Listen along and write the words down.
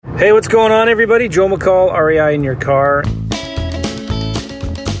Hey, what's going on, everybody? Joe McCall, REI in your car.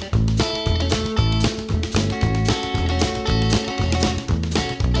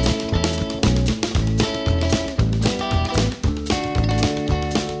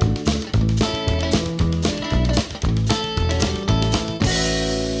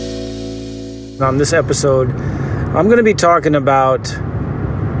 On this episode, I'm going to be talking about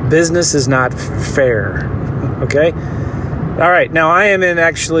business is not fair. Okay? All right. Now,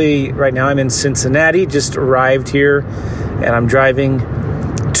 right now I'm in Cincinnati, just arrived here, and I'm driving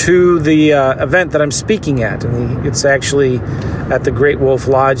to the event that I'm speaking at. And it's actually at the Great Wolf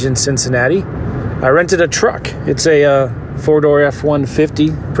Lodge in Cincinnati. I rented a truck. It's a four-door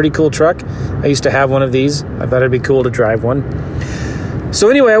F-150, pretty cool truck. I used to have one of these. I thought it'd be cool to drive one. So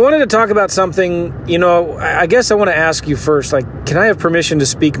anyway, I wanted to talk about something, I guess I want to ask you first, can I have permission to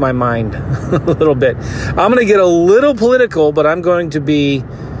speak my mind a little bit? I'm going to get a little political, but I'm going to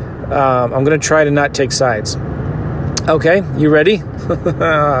try to not take sides. Okay, you ready?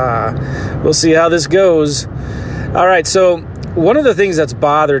 We'll see how this goes. All right, so one of the things that's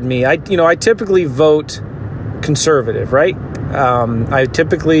bothered me, I typically vote conservative, right? I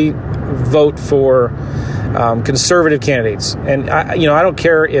typically vote for conservative candidates, and I don't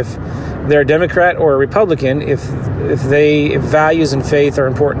care if they're a Democrat or a Republican. If values and faith are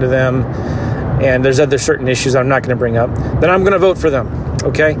important to them, and there's other certain issues I'm not going to bring up, then I'm going to vote for them.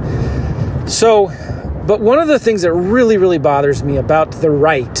 Okay. So, but one of the things that really, really bothers me about the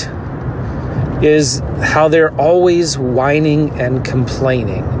right is how they're always whining and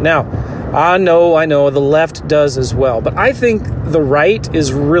complaining. Now, I know the left does as well, but I think the right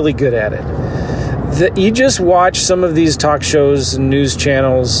is really good at it. You just watch some of these talk shows and news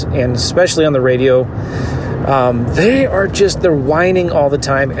channels, and especially on the radio, they're whining all the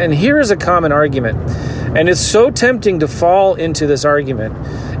time. And here is a common argument. And it's so tempting to fall into this argument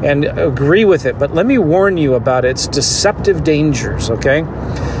and agree with it. But let me warn you about its deceptive dangers, okay?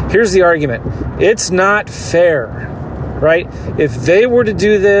 Here's the argument. It's not fair, right? If they were to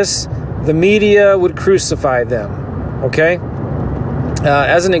do this, the media would crucify them, okay?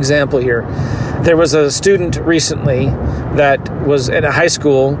 As an example here, there was a student recently that was at a high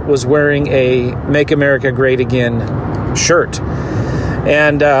school, was wearing a Make America Great Again shirt.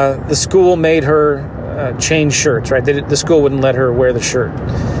 And the school made her change shirts, right? The school wouldn't let her wear the shirt.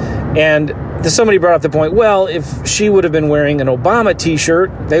 And somebody brought up the point, well, if she would have been wearing an Obama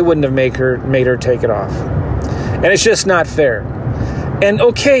t-shirt, they wouldn't have made her take it off. And it's just not fair. And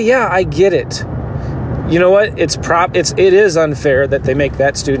okay, yeah, I get it. You know what? It is unfair that they make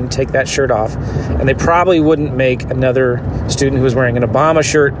that student take that shirt off, and they probably wouldn't make another student who was wearing an Obama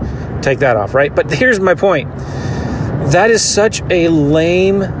shirt take that off, right? But here's my point. That is such a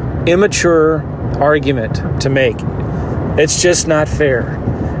lame, immature argument to make. It's just not fair.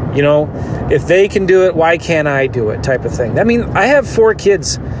 If they can do it, why can't I do it, type of thing. I mean, I have 4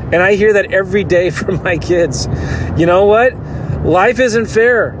 kids, and I hear that every day from my kids. You know what? Life isn't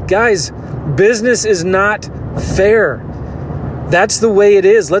fair. Guys, business is not fair. That's the way it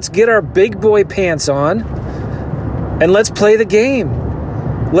is. Let's get our big boy pants on and let's play the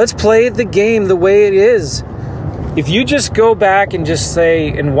game. Let's play the game the way it is. If you just go back and just say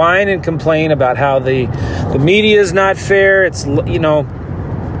and whine and complain about how the media is not fair, it's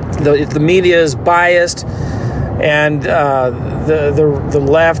the media is biased, and the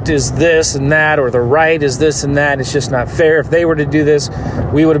left is this and that, or the right is this and that. It's just not fair. If they were to do this,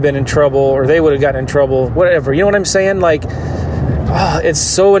 we would have been in trouble, or they would have gotten in trouble, whatever. You know what I'm saying? It's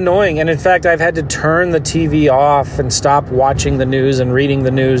so annoying. And in fact, I've had to turn the TV off and stop watching the news and reading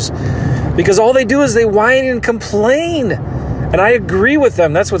the news, because all they do is they whine and complain. And I agree with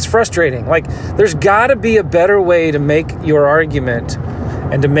them. That's what's frustrating. There's got to be a better way to make your argument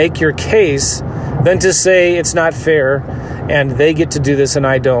and to make your case than to say it's not fair and they get to do this and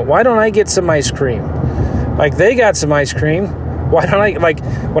I don't. Why don't I get some ice cream? They got some ice cream. Why don't I,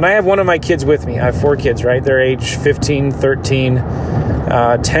 when I have one of my kids with me, I have 4 kids, right? They're age 15, 13,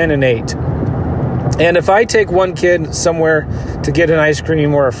 10, and 8. And if I take one kid somewhere to get an ice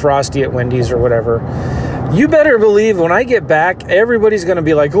cream or a Frosty at Wendy's or whatever, you better believe when I get back, everybody's going to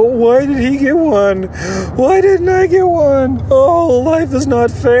be like, oh, why did he get one? Why didn't I get one? Oh, life is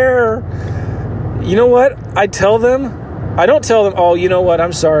not fair. You know what? I don't tell them, oh, you know what?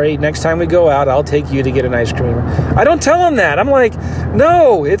 I'm sorry. Next time we go out, I'll take you to get an ice cream. I don't tell them that. I'm like,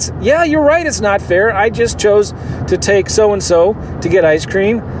 no, you're right. It's not fair. I just chose to take so-and-so to get ice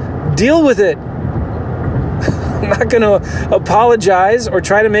cream. Deal with it. I'm not going to apologize or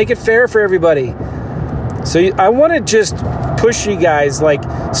try to make it fair for everybody. So I want to just push you guys,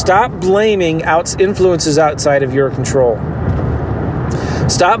 stop blaming influences outside of your control.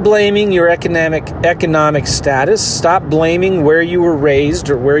 Stop blaming your economic status. Stop blaming where you were raised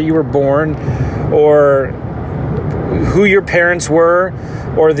or where you were born or who your parents were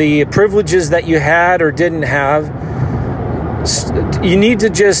or the privileges that you had or didn't have. You need to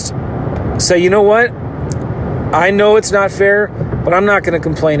just say, you know what? I know it's not fair, but I'm not going to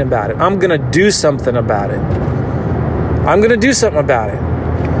complain about it. I'm going to do something about it. I'm going to do something about it.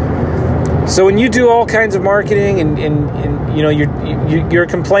 So when you do all kinds of marketing and you know you're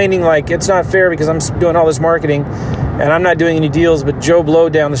complaining like it's not fair because I'm doing all this marketing and I'm not doing any deals, but Joe Blow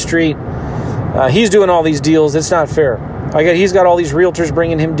down the street, he's doing all these deals. It's not fair. He's got all these realtors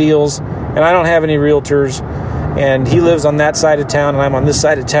bringing him deals, and I don't have any realtors. And he lives on that side of town, and I'm on this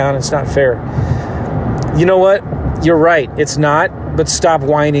side of town. It's not fair. You know what? You're right. It's not. But stop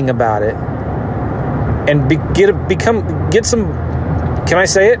whining about it, and get some. Can I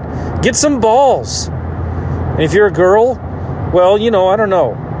say it? Get some balls. And if you're a girl, well, I don't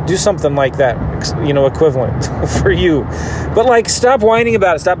know. Do something like that, equivalent for you. But stop whining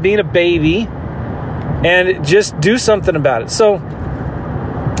about it. Stop being a baby, and just do something about it. So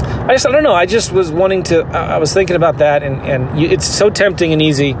I don't know. I just was wanting to. I was thinking about that, and it's so tempting and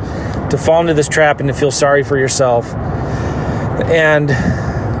easy to fall into this trap and to feel sorry for yourself, and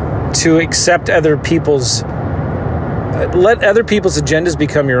to accept let other people's agendas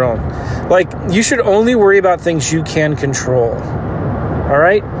become your own. You should only worry about things you can control. All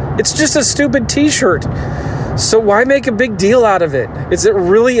right? It's just a stupid t-shirt. So why make a big deal out of it? Is it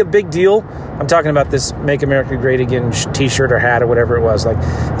really a big deal? I'm talking about this Make America Great Again t-shirt or hat or whatever it was.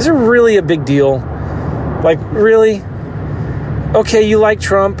 Is it really a big deal? Really? Okay, you like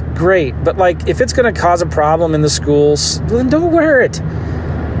Trump, great. But if it's going to cause a problem in the schools, then don't wear it.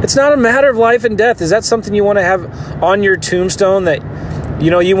 It's not a matter of life and death. Is that something you want to have on your tombstone that,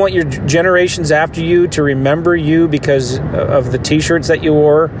 you want your generations after you to remember you because of the t-shirts that you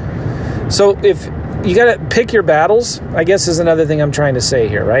wore? So if you got to pick your battles, I guess is another thing I'm trying to say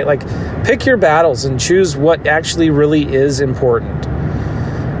here, right? Pick your battles and choose what actually really is important.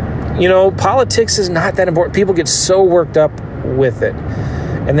 Politics is not that important. People get so worked up with it.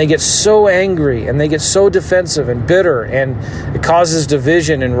 And they get so angry and they get so defensive and bitter, and it causes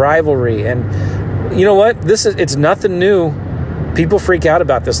division and rivalry. And you know what? It's nothing new. People freak out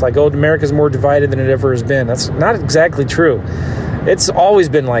about this, America's more divided than it ever has been. That's not exactly true. It's always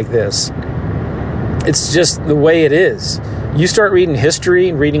been like this. It's just the way it is. You start reading history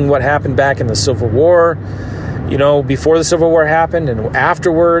and reading what happened back in the Civil War, before the Civil War happened and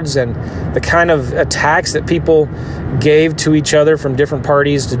afterwards, and the kind of attacks that people gave to each other from different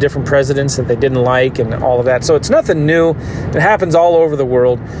parties to different presidents that they didn't like and all of that. So it's nothing new. It happens all over the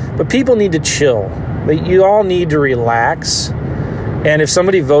world. But people need to chill. You all need to relax. And if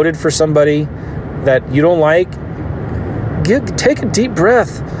somebody voted for somebody that you don't like, take a deep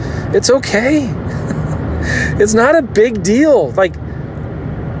breath. It's okay. It's not a big deal. We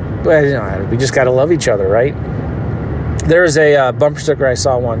just got to love each other, right? There's a bumper sticker I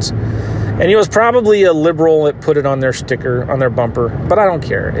saw once, and it was probably a liberal that put it on their sticker, on their bumper, but I don't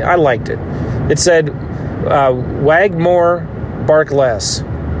care. I liked it. It said, wag more, bark less.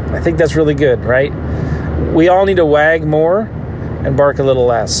 I think that's really good, right? We all need to wag more and bark a little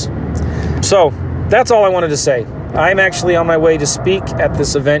less. So that's all I wanted to say. I'm actually on my way to speak at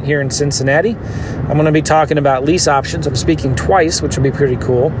this event here in Cincinnati. I'm going to be talking about lease options. I'm speaking twice, which will be pretty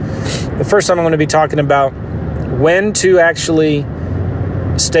cool. The first time I'm going to be talking about when to actually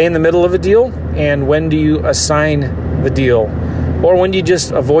stay in the middle of a deal and when do you assign the deal, or when do you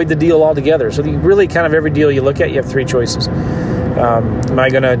just avoid the deal altogether. So really kind of every deal you look at, you have three choices. Am I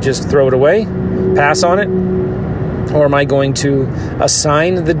going to just throw it away, pass on it, or am I going to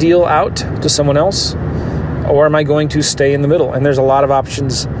assign the deal out to someone else? Or am I going to stay in the middle? And there's a lot of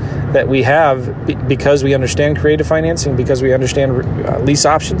options that we have because we understand creative financing, because we understand lease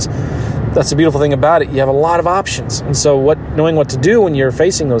options. That's the beautiful thing about it. You have a lot of options. And so knowing what to do when you're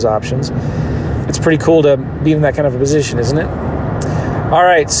facing those options, it's pretty cool to be in that kind of a position, isn't it? All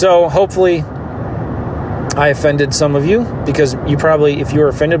right, so hopefully I offended some of you, because you probably, if you were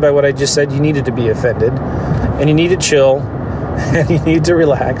offended by what I just said, you needed to be offended, and you need to chill, and you need to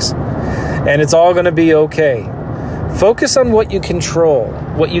relax. And it's all going to be okay. Focus on what you control,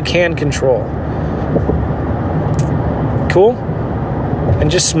 what you can control. Cool? And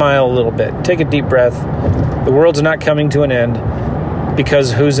just smile a little bit. Take a deep breath. The world's not coming to an end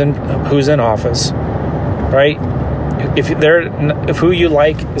because who's in office, right? If who you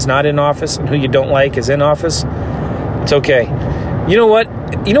like is not in office and who you don't like is in office, it's okay. You know what?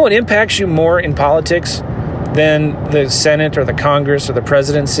 You know what impacts you more in politics than the Senate or the Congress or the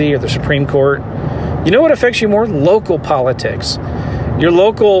presidency or the Supreme Court? You know what affects you more? Local politics. your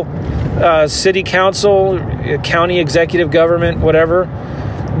local city council, county executive government, whatever.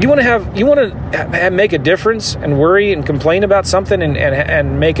 You want to make a difference and worry and complain about something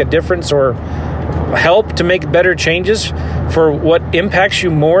and make a difference or help to make better changes for what impacts you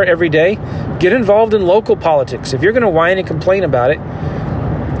more every day. Get involved in local politics. If you're going to whine and complain about it,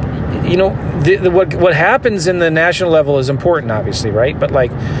 what happens in the national level is important, obviously, right? But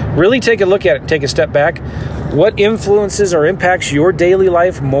really take a look at it and take a step back. What influences or impacts your daily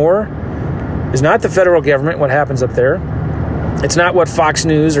life more is not the federal government, what happens up there. It's not what Fox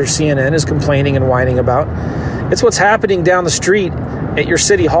News or CNN is complaining and whining about. It's what's happening down the street at your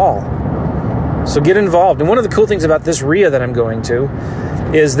city hall. So get involved. And one of the cool things about this RIA that I'm going to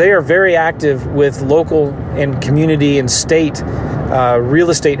is they are very active with local and community and state real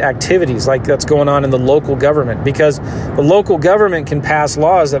estate activities like that's going on in the local government, because the local government can pass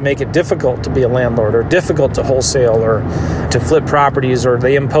laws that make it difficult to be a landlord or difficult to wholesale or to flip properties, or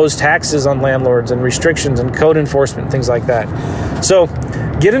they impose taxes on landlords and restrictions and code enforcement, things like that. So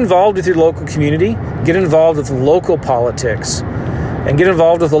get involved with your local community, get involved with local politics, and get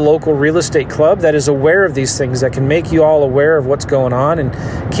involved with a local real estate club that is aware of these things, that can make you all aware of what's going on, and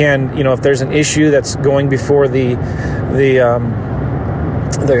can, if there's an issue that's going before the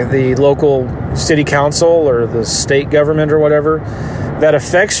local city council or the state government or whatever that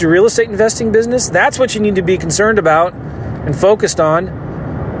affects your real estate investing business, that's what you need to be concerned about and focused on.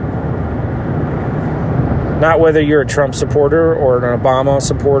 Not whether you're a Trump supporter or an Obama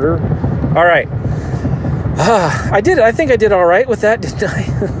supporter. All right. I think I did all right with that, didn't I?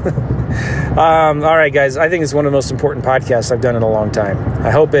 All right, guys. I think it's one of the most important podcasts I've done in a long time.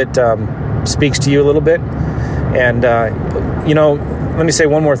 I hope it speaks to you a little bit. And, let me say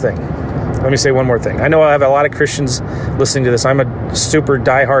one more thing. I know I have a lot of Christians listening to this. I'm a super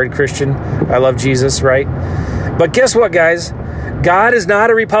diehard Christian. I love Jesus, right? But guess what, guys? God is not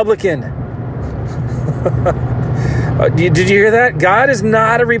a Republican. Did you hear that? God is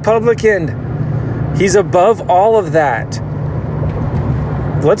not a Republican. He's above all of that.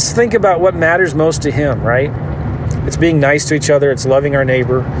 Let's think about what matters most to him, right? It's being nice to each other. It's loving our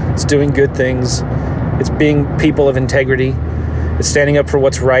neighbor. It's doing good things. It's being people of integrity. It's standing up for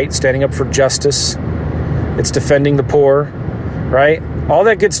what's right, standing up for justice. It's defending the poor, right? All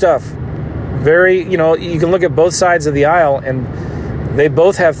that good stuff. You can look at both sides of the aisle, and they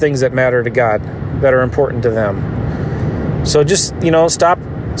both have things that matter to God, that are important to them. So just,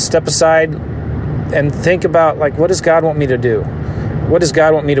 step aside and think about, what does God want me to do? What does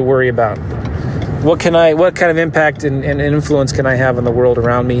God want me to worry about? What kind of impact and influence can I have on the world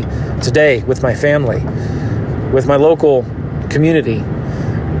around me today, with my family, with my local community,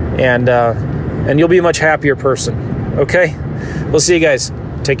 and you'll be a much happier person. Okay? We'll see you guys.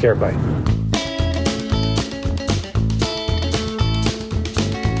 Take care. Bye.